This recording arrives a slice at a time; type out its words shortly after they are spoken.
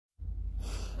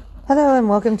Hello and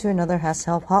welcome to another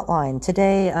HassHelp Hotline.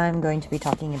 Today I'm going to be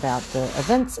talking about the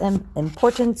events and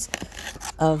importance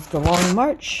of the Long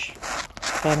March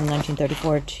from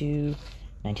 1934 to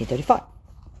 1935.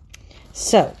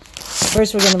 So,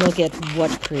 first we're going to look at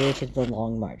what created the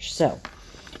Long March. So,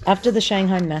 after the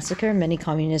Shanghai Massacre, many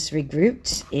communists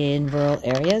regrouped in rural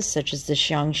areas such as the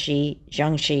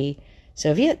Jiangxi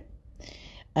Soviet,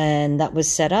 and that was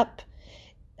set up.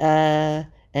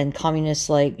 And communists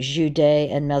like Zhu De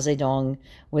and Mao Zedong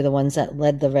were the ones that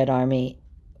led the Red Army,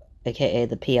 aka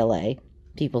the PLA,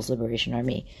 People's Liberation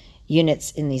Army,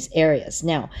 units in these areas.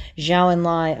 Now, Zhou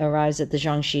Enlai arrives at the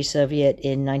Jiangxi Soviet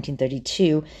in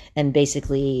 1932 and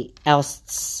basically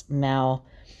ousts Mao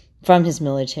from his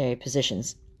military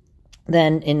positions.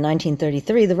 Then in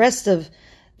 1933, the rest of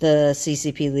the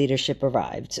CCP leadership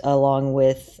arrived, along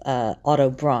with Otto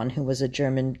Braun, who was a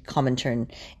German Comintern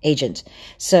agent.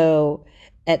 So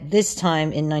at this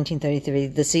time in 1933,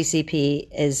 the CCP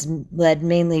is led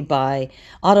mainly by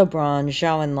Otto Braun,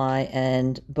 Zhou Enlai,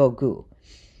 and Bo Gu.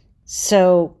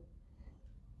 So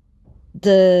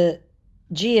the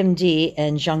GMD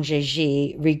and Jiang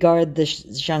Zeji regard the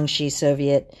Jiangxi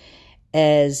Soviet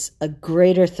as a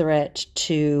greater threat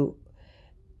to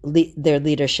their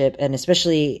leadership, and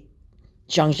especially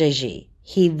Jiang Zeji.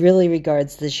 He really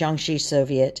regards the Jiangxi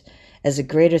Soviet as a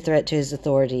greater threat to his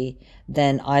authority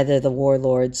than either the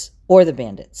warlords or the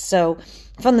bandits. So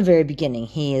from the very beginning,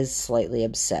 he is slightly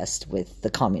obsessed with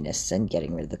the communists and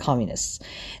getting rid of the communists.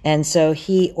 And so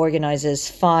he organizes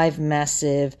 5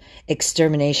 massive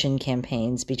extermination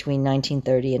campaigns between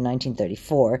 1930 and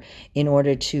 1934 in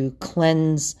order to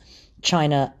cleanse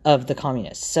China of the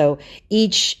communists. So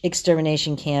each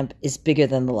extermination camp is bigger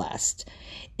than the last.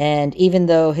 And even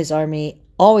though his army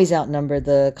always outnumbered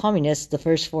the communists, the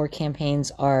first 4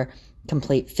 campaigns are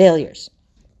complete failures.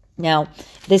 Now,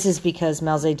 this is because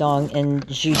Mao Zedong and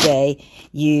Zhu De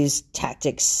used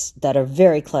tactics that are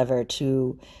very clever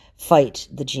to fight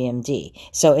the GMD.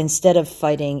 So instead of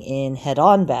fighting in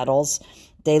head-on battles,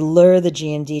 they lure the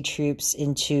GMD troops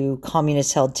into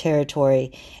communist-held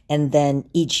territory, and then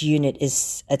each unit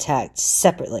is attacked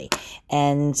separately.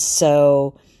 And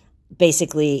so,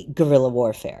 basically, guerrilla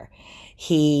warfare.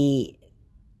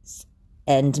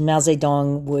 And Mao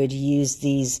Zedong would use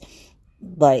these,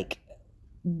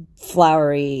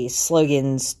 flowery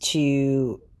slogans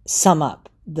to sum up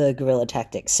the guerrilla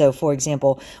tactics. So, for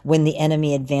example, when the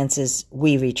enemy advances,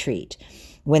 we retreat.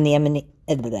 When the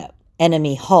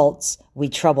enemy halts, we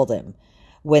trouble them.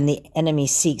 When the enemy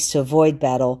seeks to avoid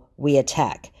battle, we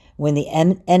attack. When the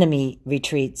enemy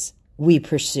retreats, we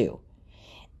pursue.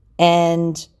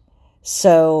 And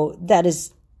so that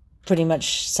is pretty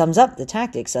much sums up the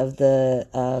tactics of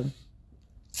the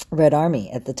Red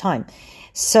Army at the time.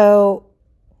 So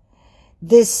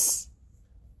this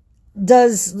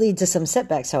does lead to some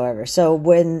setbacks, however. So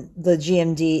when the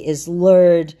GMD is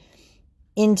lured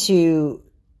into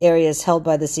areas held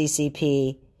by the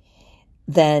CCP,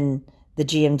 then the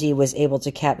GMD was able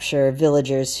to capture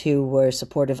villagers who were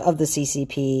supportive of the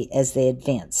CCP as they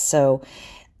advanced. So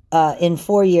in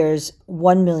 4 years,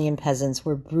 1 million peasants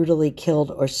were brutally killed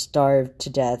or starved to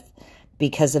death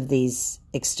because of these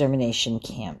extermination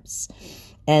camps.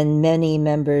 And many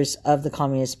members of the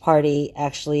Communist Party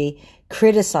actually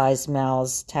criticized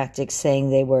Mao's tactics,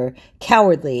 saying they were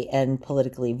cowardly and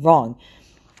politically wrong.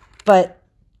 But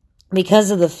because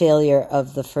of the failure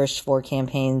of the first 4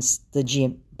 campaigns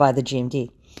by the GMD,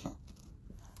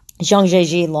 Jiang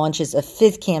Zeji launches a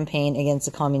 5th campaign against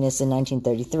the communists in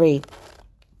 1933.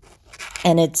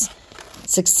 And it's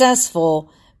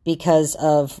successful because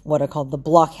of what are called the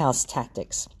blockhouse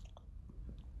tactics.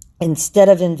 Instead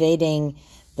of invading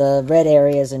the red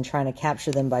areas and trying to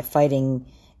capture them by fighting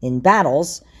in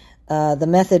battles, the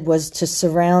method was to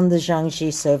surround the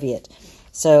Jiangxi Soviet.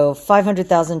 So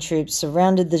 500,000 troops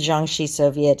surrounded the Jiangxi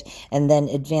Soviet and then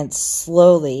advanced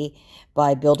slowly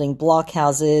by building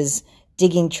blockhouses,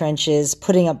 digging trenches,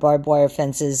 putting up barbed wire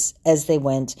fences as they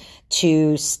went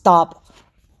to stop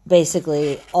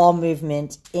basically all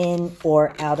movement in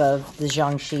or out of the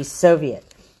Jiangxi Soviet.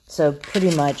 So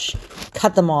pretty much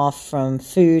cut them off from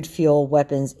food, fuel,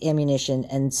 weapons, ammunition,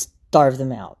 and starve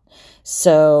them out.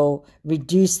 So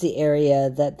reduce the area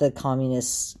that the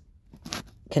communists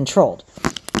controlled.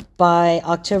 By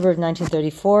October of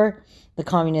 1934, the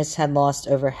communists had lost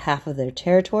over half of their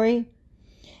territory.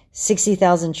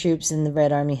 60,000 troops in the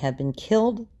Red Army had been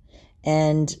killed,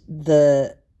 and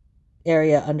the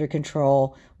area under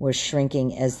control was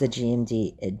shrinking as the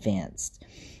GMD advanced.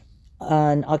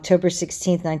 On October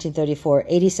 16, 1934,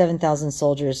 87,000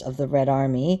 soldiers of the Red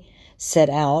Army set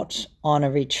out on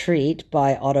a retreat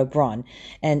by Otto Braun.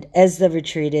 And as they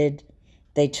retreated,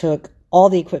 they took all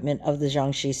the equipment of the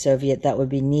Jiangxi Soviet that would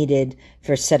be needed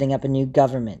for setting up a new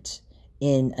government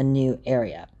in a new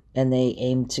area. And they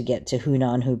aimed to get to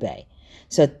Hunan, Hubei.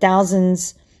 So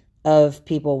thousands of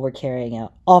people were carrying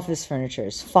out office furniture,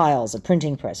 files, a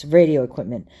printing press, radio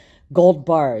equipment, gold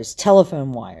bars,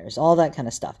 telephone wires, all that kind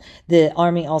of stuff. The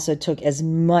army also took as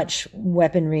much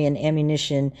weaponry and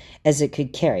ammunition as it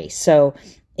could carry. So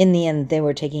in the end, they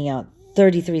were taking out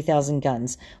 33,000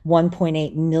 guns,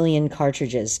 1.8 million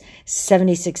cartridges,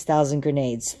 76,000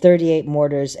 grenades, 38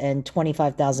 mortars, and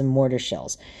 25,000 mortar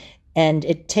shells. And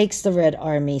it takes the Red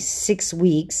Army 6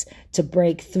 weeks to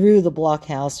break through the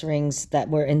blockhouse rings that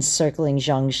were encircling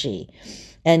Jiangxi.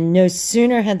 And no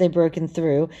sooner had they broken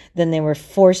through than they were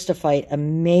forced to fight a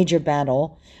major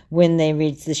battle when they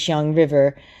reached the Xiang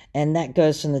River, and that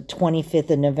goes from the 25th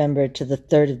of November to the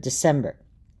 3rd of December.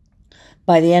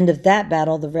 By the end of that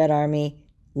battle, the Red Army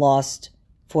lost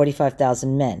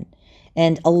 45,000 men.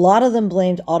 And a lot of them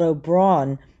blamed Otto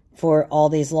Braun for all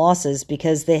these losses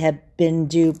because they had been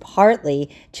due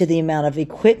partly to the amount of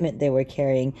equipment they were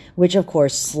carrying, which of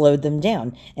course slowed them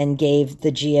down and gave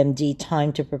the GMD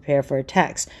time to prepare for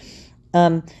attacks.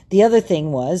 The other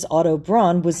thing was Otto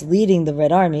Braun was leading the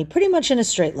Red Army pretty much in a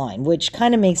straight line, which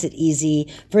kind of makes it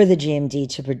easy for the GMD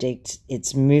to predict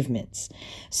its movements.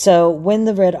 So when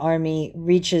the Red Army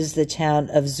reaches the town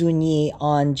of Zunyi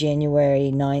on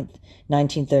January 9th,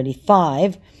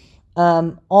 1935,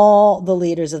 all the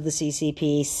leaders of the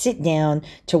CCP sit down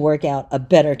to work out a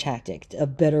better tactic, a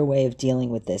better way of dealing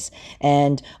with this.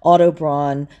 And Otto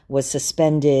Braun was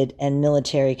suspended and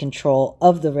military control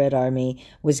of the Red Army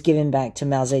was given back to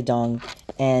Mao Zedong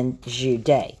and Zhu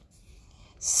Dai.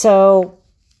 So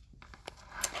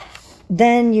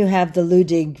then you have the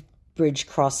Ludig Bridge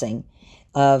crossing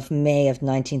of May of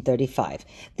 1935.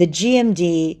 The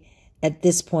GMD at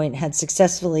this point had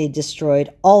successfully destroyed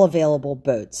all available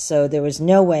boats, so there was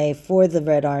no way for the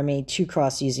Red Army to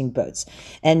cross using boats.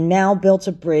 And Mao built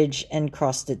a bridge and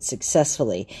crossed it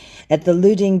successfully. At the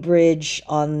Luding Bridge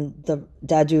on the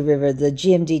Dadu River, the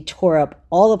GMD tore up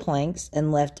all the planks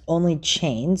and left only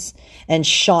chains and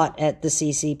shot at the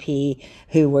CCP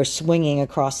who were swinging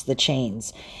across the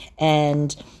chains.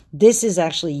 And this is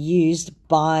actually used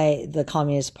by the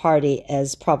Communist Party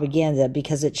as propaganda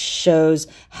because it shows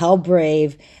how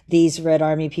brave these Red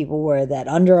Army people were, that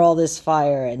under all this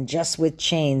fire and just with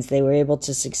chains, they were able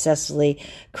to successfully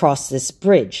cross this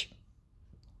bridge.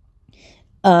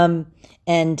 And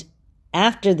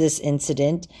after this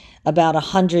incident, about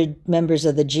 100 members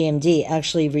of the GMD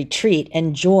actually retreat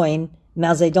and join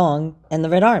Mao Zedong and the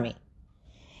Red Army.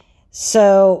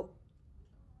 So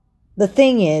the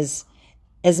thing is,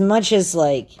 as much as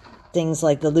things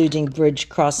like the Luding Bridge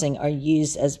crossing are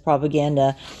used as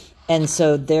propaganda, and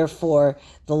so therefore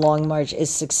the Long March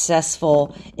is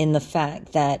successful in the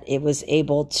fact that it was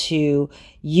able to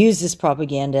use this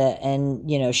propaganda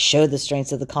and, show the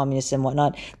strengths of the communists and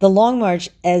whatnot, the Long March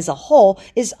as a whole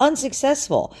is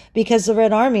unsuccessful because the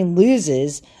Red Army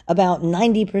loses about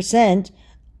 90%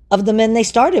 of the men they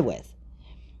started with.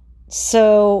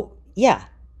 So, yeah,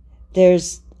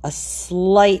 there's a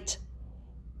slight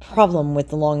problem with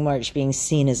the Long March being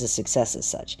seen as a success as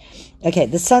such. Okay,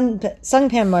 the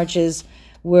Sungpan marches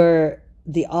were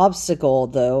the obstacle,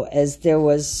 though, as there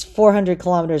was 400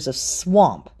 kilometers of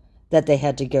swamp that they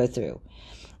had to go through.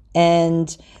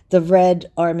 And the Red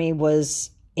Army was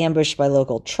ambushed by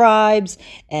local tribes,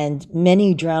 and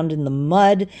many drowned in the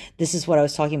mud. This is what I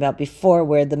was talking about before,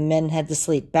 where the men had to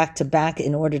sleep back to back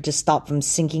in order to stop from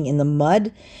sinking in the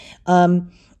mud.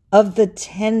 Of the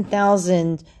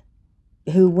 10,000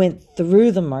 who went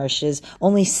through the marshes,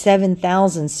 only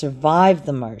 7,000 survived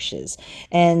the marshes.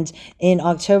 And in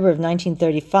October of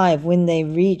 1935, when they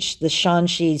reached the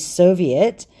Shanxi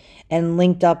Soviet and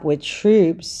linked up with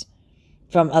troops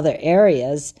from other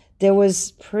areas, there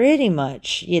was pretty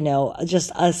much,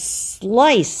 just a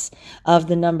slice of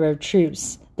the number of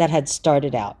troops that had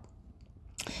started out.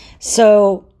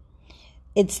 So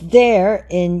it's there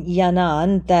in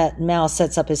Yan'an that Mao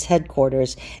sets up his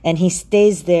headquarters, and he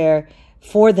stays there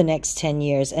for the next 10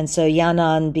 years. And so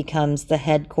Yan'an becomes the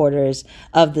headquarters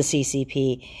of the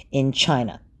CCP in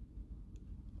China.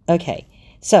 Okay,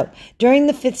 so during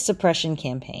the 5th Suppression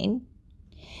Campaign,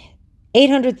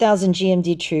 800,000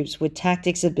 GMD troops with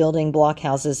tactics of building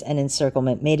blockhouses and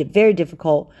encirclement made it very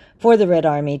difficult for the Red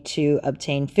Army to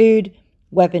obtain food,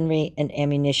 weaponry, and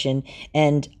ammunition.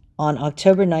 And on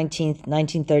October 19th,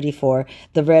 1934,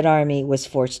 the Red Army was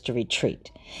forced to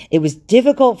retreat. It was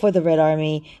difficult for the Red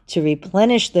Army to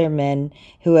replenish their men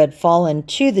who had fallen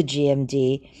to the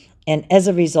GMD, and as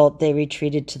a result, they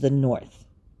retreated to the north.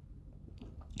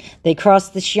 They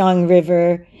crossed the Xiang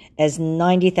River as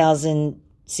 90,000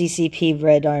 CCP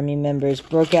Red Army members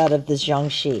broke out of the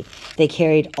Jiangxi. They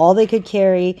carried all they could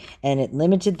carry, and it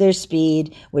limited their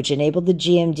speed, which enabled the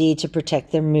GMD to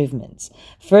protect their movements.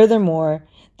 Furthermore,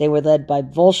 they were led by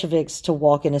Bolsheviks to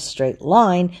walk in a straight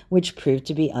line, which proved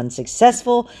to be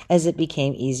unsuccessful as it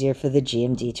became easier for the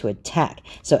GMD to attack.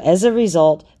 So as a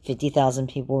result, 50,000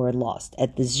 people were lost.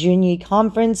 At the Zhonyi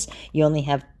conference, you only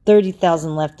have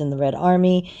 30,000 left in the Red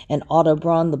Army, and Otto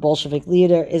Braun, the Bolshevik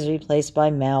leader, is replaced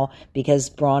by Mao because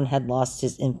Braun had lost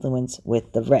his influence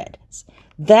with the Reds.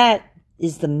 That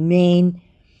is the main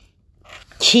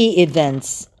key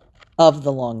events of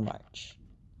the Long March.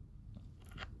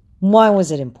 Why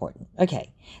was it important?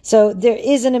 Okay, so there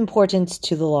is an importance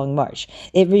to the Long March.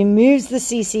 It removes the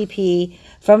CCP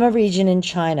from a region in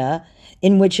China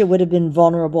in which it would have been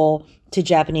vulnerable to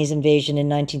Japanese invasion in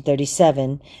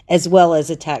 1937, as well as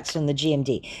attacks from the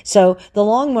GMD. So the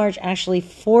Long March actually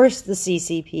forced the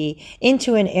CCP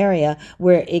into an area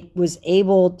where it was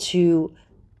able to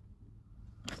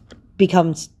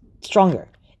become stronger.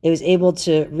 It was able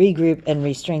to regroup and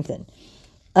re-strengthen.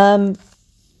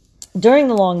 During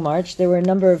the Long March, there were a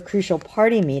number of crucial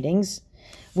party meetings,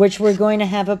 which were going to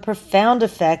have a profound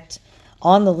effect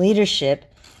on the leadership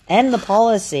and the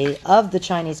policy of the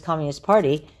Chinese Communist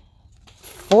Party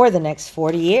for the next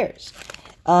 40 years.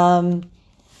 And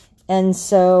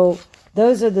so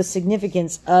those are the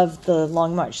significance of the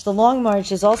Long March. The Long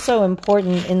March is also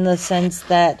important in the sense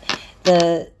that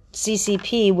the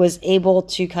CCP was able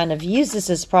to kind of use this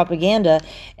as propaganda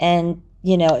and,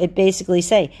 you know, it basically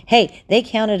say, hey, they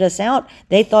counted us out.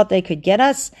 They thought they could get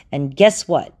us. And guess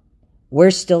what?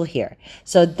 We're still here.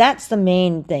 So that's the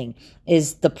main thing,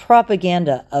 is the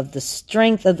propaganda of the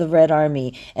strength of the Red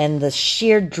Army and the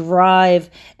sheer drive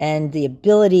and the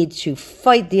ability to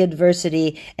fight the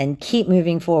adversity and keep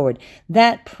moving forward.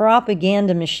 That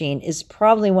propaganda machine is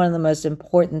probably one of the most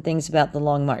important things about the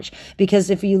Long March. Because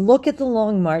if you look at the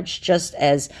Long March just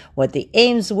as what the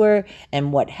aims were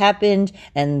and what happened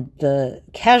and the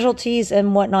casualties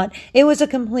and whatnot, it was a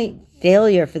complete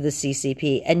failure for the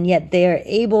CCP, and yet they are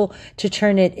able to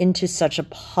turn it into such a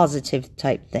positive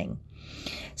type thing.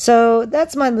 So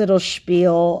that's my little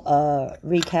spiel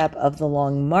recap of the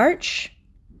Long March.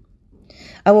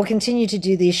 I will continue to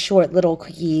do these short little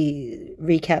quickie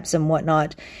recaps and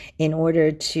whatnot in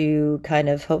order to kind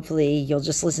of, hopefully you'll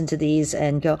just listen to these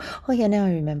and go, oh yeah, now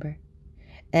I remember.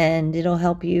 And it'll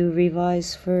help you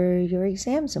revise for your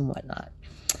exams and whatnot.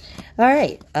 All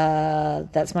right,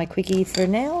 that's my quickie for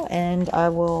now, and I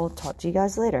will talk to you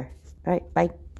guys later. All right, bye.